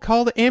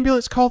 Call the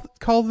ambulance. Call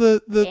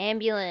the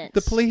ambulance.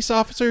 The police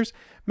officers.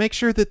 Make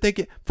sure that they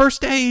get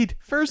first aid.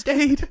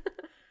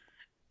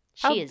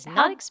 She is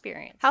not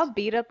experienced. How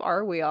beat up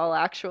are we all,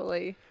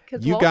 actually?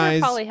 Because You Walter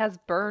guys- probably has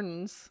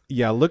burns.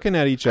 Yeah, looking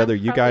at each other,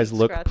 I'm you guys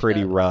probably look pretty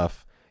scratched up.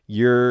 rough.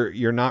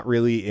 You're not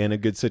really in a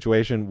good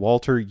situation.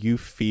 Walter, you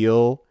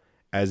feel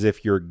as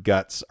if your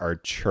guts are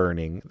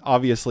churning.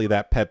 Obviously,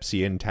 that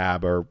Pepsi and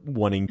Tab are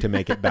wanting to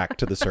make it back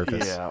to the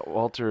surface. Yeah,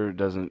 Walter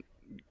doesn't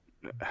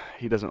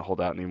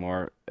hold out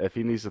anymore. If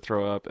he needs to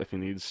throw up, if he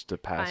needs to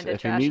pass, Find a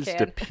if he trash needs to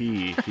can.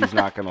 pee, he's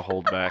not going to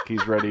hold back.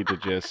 He's ready to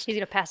just... He's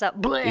gonna pass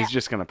out. Blech. He's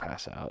just going to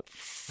pass out.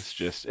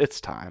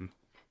 It's time.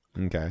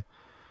 Okay.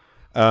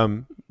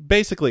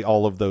 Basically,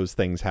 all of those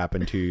things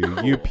happen to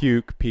you. You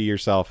puke, pee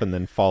yourself, and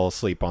then fall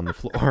asleep on the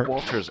floor.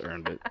 Walter's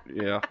earned it.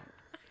 Yeah,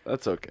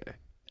 that's okay.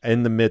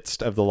 In the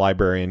midst of the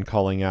librarian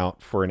calling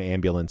out for an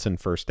ambulance and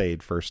first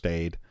aid.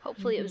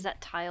 Hopefully it was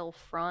that tile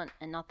front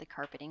and not the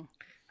carpeting.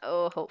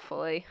 Oh,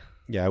 hopefully.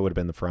 Yeah, it would have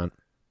been the front.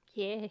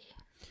 Yeah.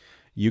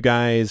 You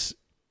guys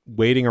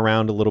waiting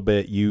around a little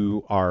bit,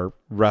 you are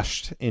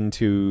rushed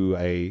into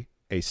a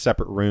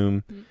separate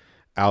room,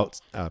 out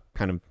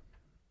kind of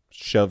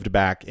shoved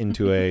back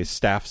into a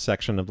staff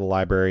section of the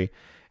library,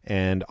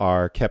 and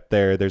are kept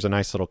there. There's a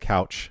nice little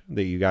couch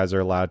that you guys are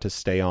allowed to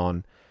stay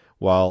on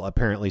while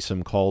apparently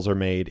some calls are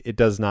made. It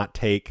does not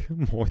take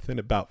more than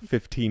about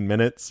 15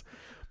 minutes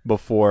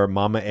before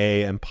Mama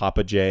A and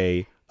Papa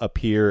J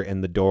appear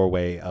in the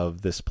doorway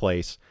of this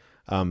place.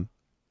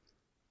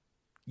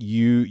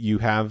 You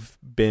have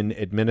been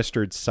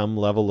administered some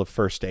level of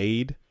first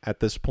aid at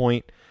this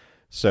point.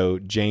 So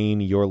Jane,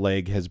 your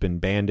leg has been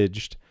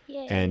bandaged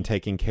Yay. and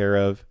taken care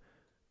of,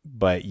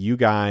 but you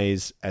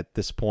guys at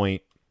this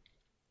point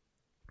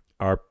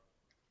are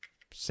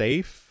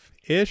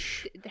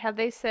safe-ish. Have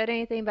they said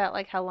anything about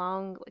like how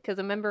long? Because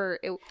remember,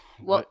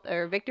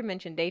 Victor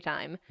mentioned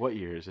daytime. What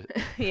year is it?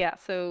 Yeah.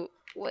 So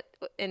what?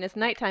 And it's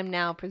nighttime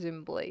now,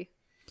 presumably,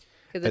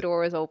 because the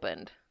door was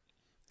opened.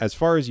 As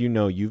far as you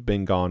know, you've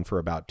been gone for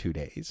about 2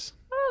 days.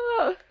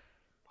 Ah.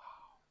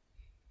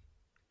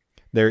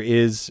 There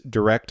is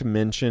direct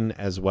mention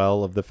as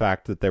well of the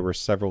fact that there were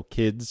several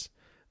kids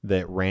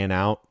that ran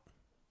out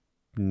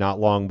not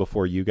long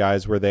before you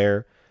guys were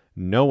there.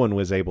 No one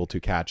was able to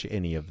catch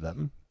any of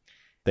them.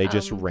 They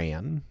just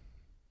ran.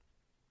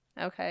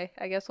 Okay,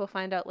 I guess we'll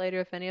find out later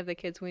if any of the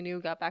kids we knew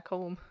got back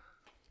home.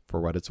 For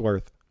what it's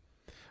worth.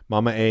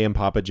 Mama A and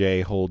Papa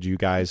J hold you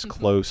guys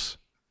close.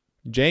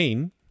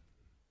 Jane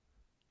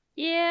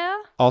Yeah.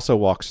 also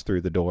walks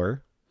through the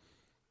door.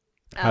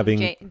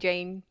 Having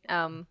Jane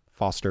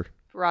Foster,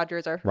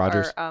 Rogers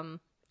Rogers.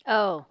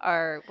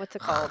 our what's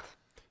it called?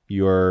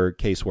 Your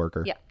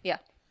caseworker, Yeah.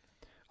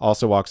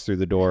 also walks through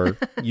the door.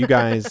 You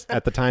guys,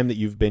 at the time that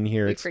you've been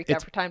here, We it's freaked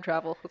out for time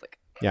travel. I was like,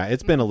 yeah,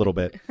 it's been a little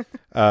bit.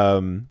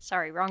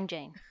 Sorry, wrong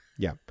Jane.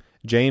 Yeah.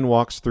 Jane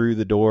walks through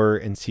the door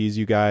and sees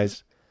you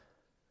guys.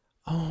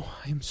 Oh,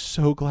 I'm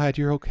so glad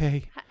you're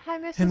okay. hi,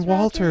 Mrs. And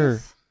Walter.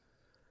 Rogers.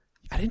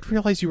 I didn't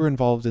realize you were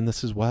involved in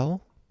this as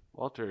well.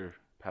 Walter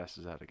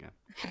passes out again.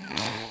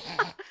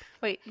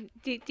 Wait,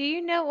 do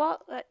you know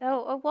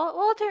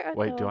Walter?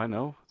 Wait, do I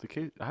know the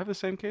case? I have the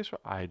same case.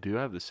 I do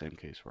have the same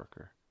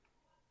caseworker.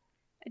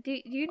 Do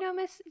you know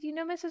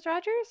Mrs.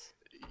 Rogers?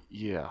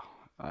 Yeah.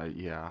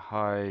 Yeah.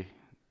 Hi.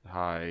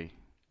 Have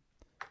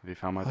you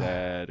found my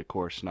dad? Of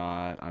course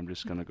not. I'm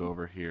just gonna go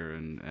over here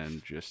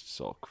and just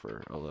sulk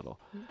for a little.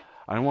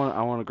 I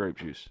want a grape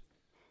juice.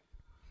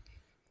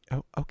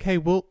 Oh, okay,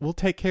 we'll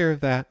take care of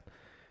that.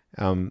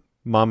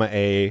 Mama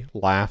A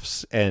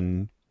laughs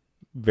and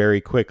very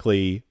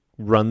quickly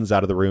runs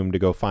out of the room to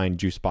go find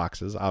juice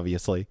boxes,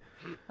 obviously.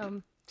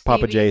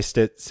 Papa J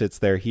sits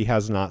there. He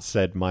has not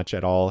said much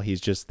at all. He's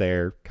just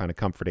there kind of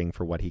comforting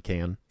for what he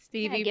can.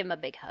 Stevie, Give him a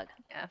big hug.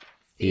 yeah.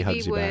 He Stevie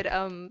hugs you would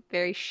back.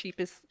 very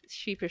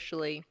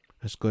sheepishly.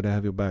 It's good to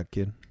have you back,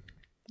 kid.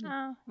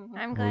 Oh, I'm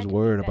I glad. was to be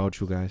worried back. about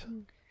you guys.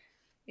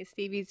 Yeah,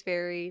 Stevie's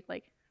very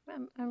like,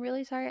 I'm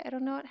really sorry. I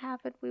don't know what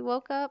happened. We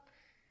woke up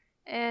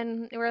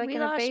and we're like We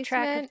in a lost basement.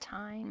 track of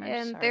time. I'm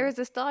And sorry. there was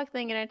this dog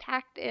thing and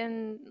attacked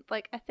and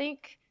like I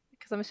think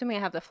because I'm assuming I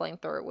have the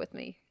flamethrower with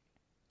me.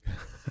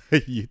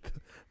 The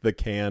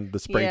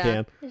spray Yeah.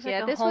 can. There's Yeah,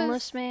 like a this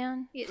homeless was-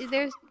 man.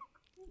 There's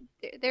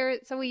there.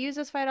 So we used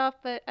this fight off,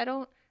 but I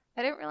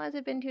didn't realize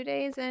it'd been 2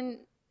 days, and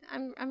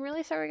I'm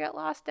really sorry we got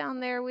lost down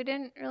there. We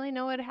didn't really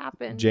know what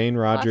happened. Jane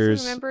Last we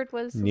Rogers remembered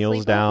was the kneels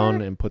sleepover.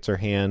 down and puts her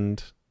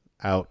hand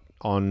out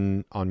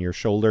on your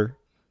shoulder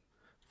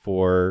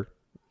for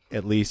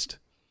at least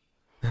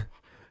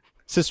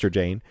Sister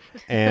Jane,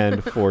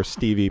 and for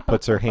Stevie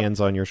puts her hands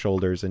on your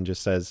shoulders and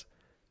just says,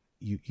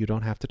 you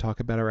don't have to talk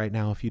about it right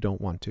now if you don't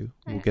want to.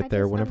 We'll I get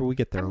there just- whenever we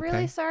get there, I'm okay?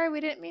 really sorry. We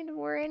didn't mean to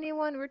worry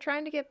anyone. We're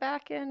trying to get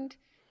back, and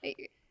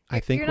I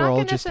think you're we're not all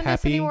gonna just send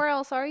us happy anywhere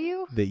else, are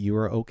you? that you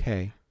are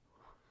okay.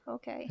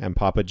 Okay. And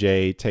Papa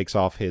J takes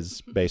off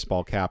his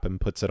baseball cap and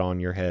puts it on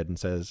your head and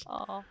says,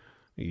 Oh,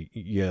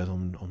 yes,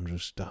 I'm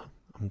just,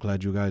 I'm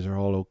glad you guys are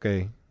all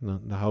okay.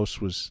 The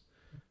house was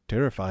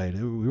terrified.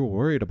 We were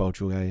worried about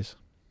you guys.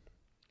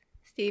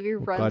 Stevie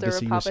glad runs to over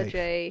see you Papa safe.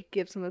 J,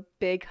 gives him a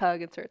big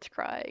hug, and starts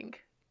crying.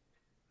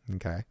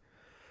 Okay.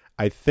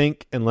 I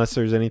think unless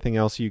there's anything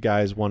else you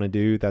guys want to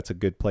do, that's a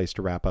good place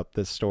to wrap up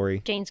this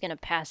story. Jane's gonna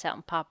pass out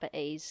in Papa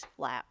A's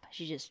lap.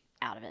 She's just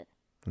out of it.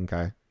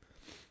 Okay.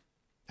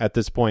 At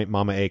this point,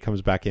 Mama A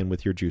comes back in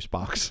with your juice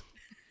box.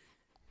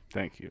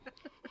 Thank you.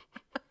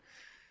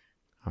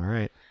 All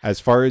right. As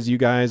far as you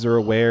guys are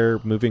aware,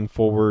 moving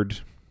forward,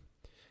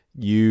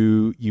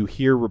 you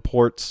hear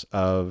reports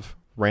of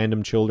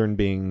random children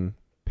being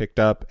picked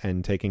up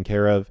and taken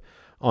care of.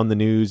 On the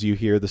news, you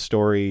hear the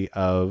story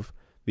of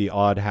the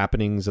odd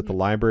happenings at the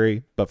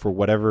library, but for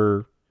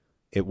whatever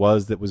it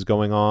was that was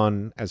going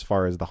on as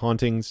far as the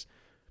hauntings,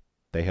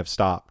 they have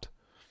stopped.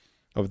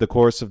 Over the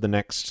course of the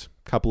next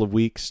couple of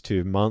weeks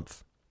to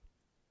month,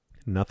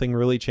 nothing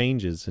really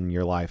changes in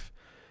your life.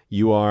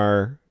 You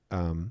are,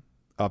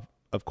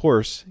 of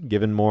course,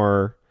 given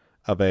more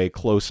of a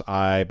close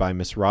eye by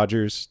Miss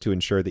Rogers to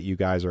ensure that you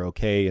guys are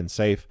okay and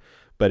safe,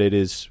 but it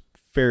is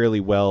fairly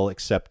well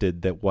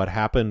accepted that what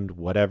happened,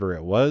 whatever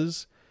it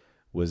was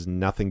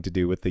nothing to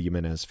do with the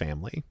Jimenez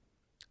family.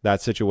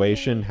 That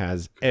situation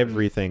has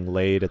everything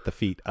laid at the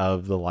feet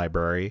of the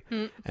library,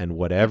 and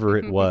whatever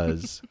it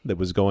was that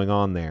was going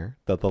on there,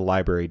 that the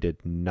library did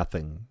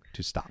nothing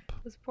to stop.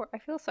 I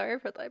feel sorry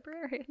for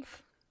librarians.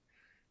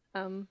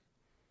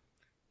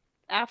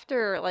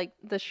 After like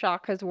the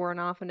shock has worn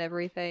off and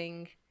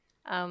everything,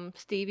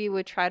 Stevie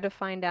would try to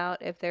find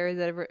out if there is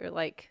ever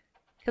like,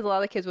 because a lot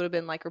of the kids would have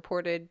been like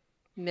reported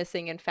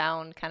missing and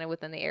found kind of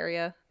within the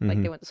area,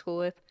 like they went to school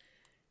with.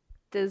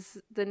 Does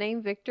the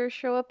name Victor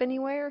show up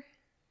anywhere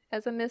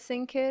as a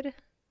missing kid?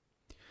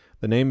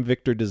 The name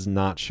Victor does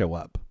not show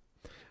up.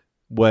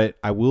 What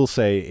I will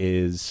say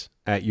is,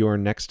 at your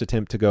next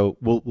attempt to go,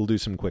 we'll do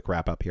some quick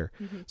wrap up here.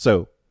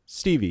 So,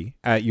 Stevie,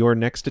 at your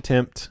next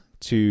attempt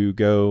to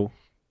go,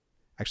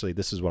 actually,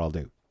 this is what I'll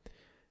do.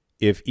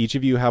 If each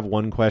of you have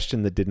one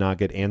question that did not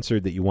get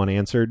answered that you want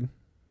answered,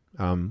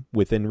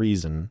 within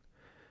reason,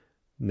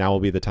 now will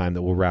be the time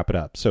that we'll wrap it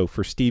up. So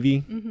for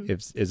Stevie,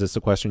 is this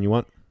the question you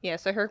want? Yeah,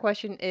 so her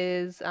question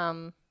is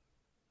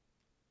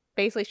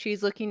basically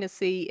she's looking to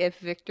see if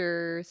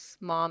Victor's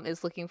mom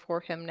is looking for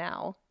him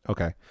now,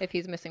 Okay. if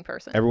he's a missing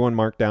person. Everyone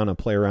mark down a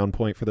play around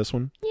point for this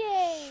one.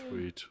 Yay!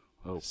 Sweet.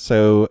 Oh,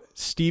 So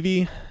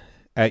Stevie,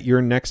 At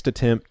your next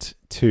attempt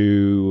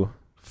to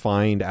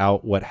find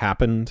out what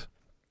happened,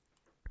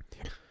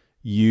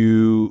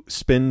 you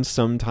spend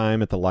some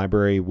time at the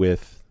library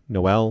with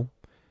Noelle.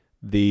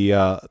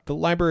 The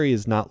library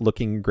is not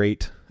looking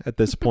great at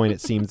this point.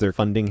 It seems their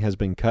funding has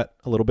been cut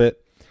a little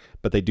bit,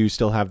 but they do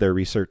still have their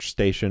research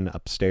station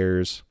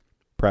upstairs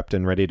prepped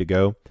and ready to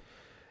go.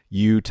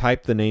 You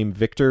type the name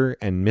Victor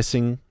and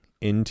missing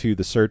into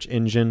the search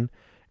engine,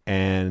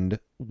 and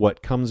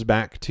what comes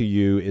back to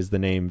you is the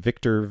name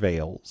Victor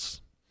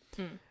Vales,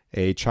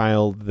 a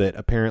child that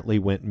apparently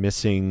went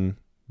missing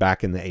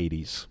back in the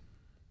 80s.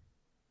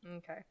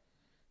 Okay.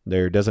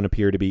 There doesn't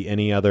appear to be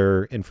any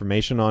other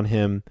information on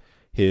him.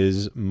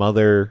 His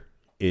mother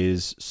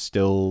is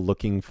still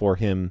looking for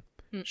him,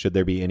 should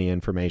there be any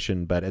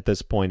information, but at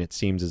this point it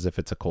seems as if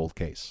it's a cold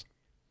case.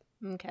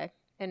 Okay.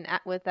 And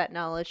with that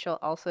knowledge, she'll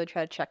also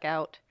try to check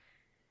out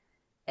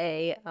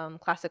a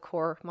classic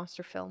horror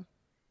monster film.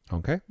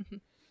 Okay.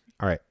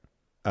 All right.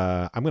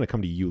 I'm going to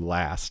come to you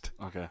last.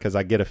 Okay. Because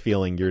I get a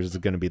feeling yours is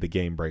going to be the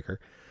game breaker.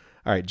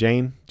 All right,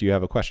 Jane, do you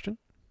have a question?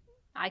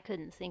 I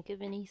couldn't think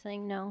of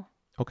anything, no.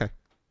 Okay.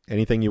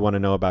 Anything you want to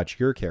know about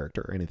your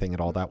character or anything at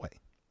all that way?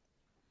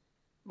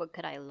 What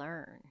could I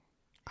learn?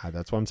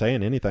 That's what I'm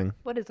saying, anything.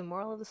 What is the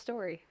moral of the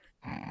story?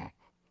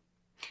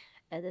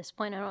 At this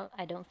point,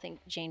 I don't think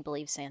Jane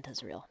believes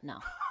Santa's real. No.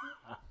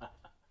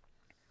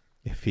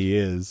 If he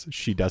is,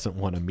 she doesn't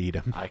want to meet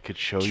him. I could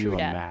show you a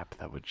map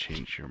that would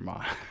change your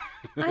mind.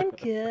 I'm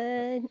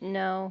good.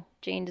 No,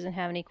 Jane doesn't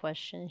have any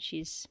questions.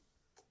 She's...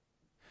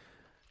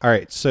 All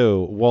right,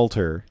 so,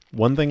 Walter,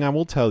 one thing I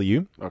will tell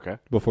you Okay.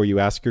 before you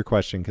ask your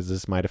question, because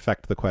this might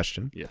affect the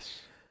question.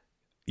 Yes.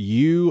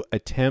 You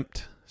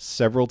attempt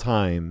several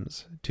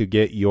times to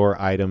get your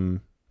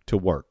item to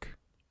work.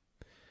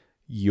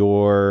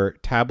 Your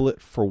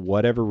tablet, for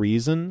whatever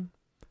reason,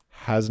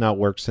 has not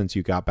worked since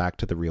you got back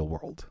to the real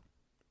world.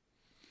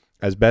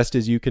 As best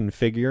as you can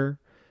figure,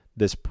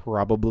 this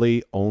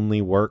probably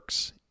only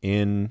works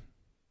in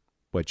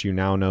what you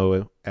now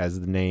know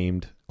as the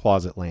named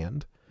Closet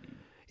Land.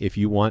 If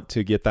you want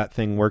to get that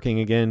thing working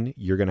again,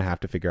 you're going to have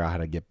to figure out how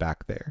to get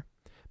back there.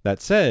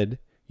 That said,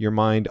 your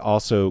mind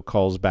also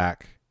calls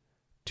back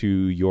to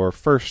your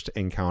first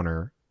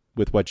encounter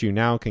with what you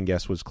now can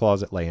guess was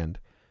Closet Land,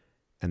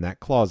 and that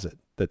closet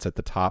that's at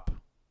the top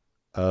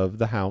of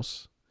the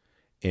house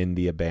in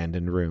the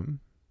abandoned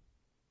room.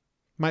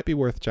 Might be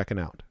worth checking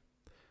out.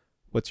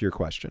 What's your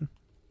question?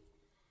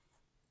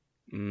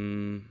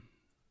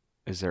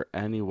 Is there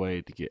any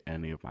way to get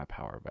any of my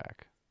power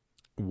back?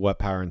 What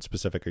power in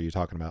specific are you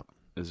talking about?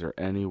 Is there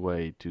any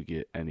way to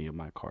get any of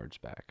my cards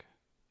back?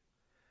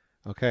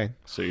 Okay.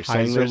 So you're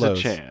Highs saying or there's lows?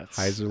 a chance.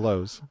 Highs or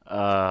lows?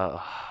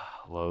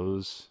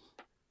 Lows.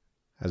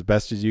 As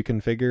best as you can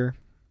figure,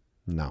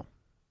 no.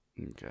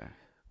 Okay.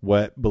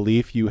 What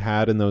belief you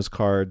had in those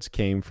cards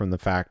came from the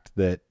fact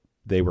that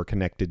they were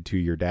connected to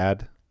your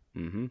dad.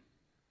 Mm-hmm.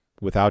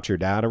 Without your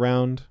dad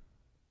around,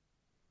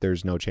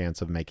 there's no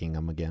chance of making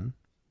them again.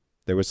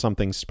 There was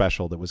something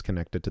special that was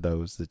connected to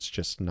those that's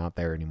just not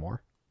there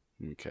anymore.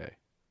 Okay.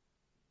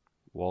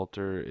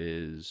 Walter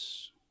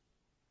is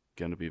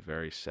going to be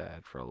very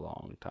sad for a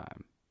long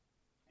time.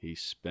 He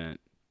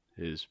spent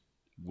his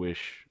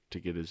wish to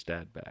get his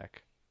dad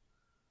back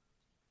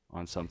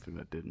on something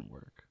that didn't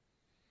work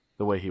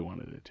the way he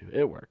wanted it to.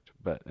 It worked,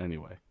 but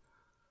anyway.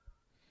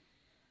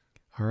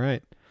 All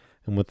right.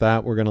 And with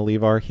that, we're going to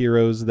leave our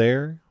heroes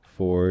there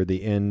for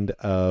the end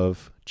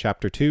of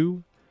Chapter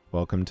 2.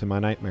 Welcome to my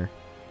nightmare.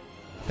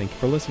 Thank you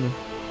for listening.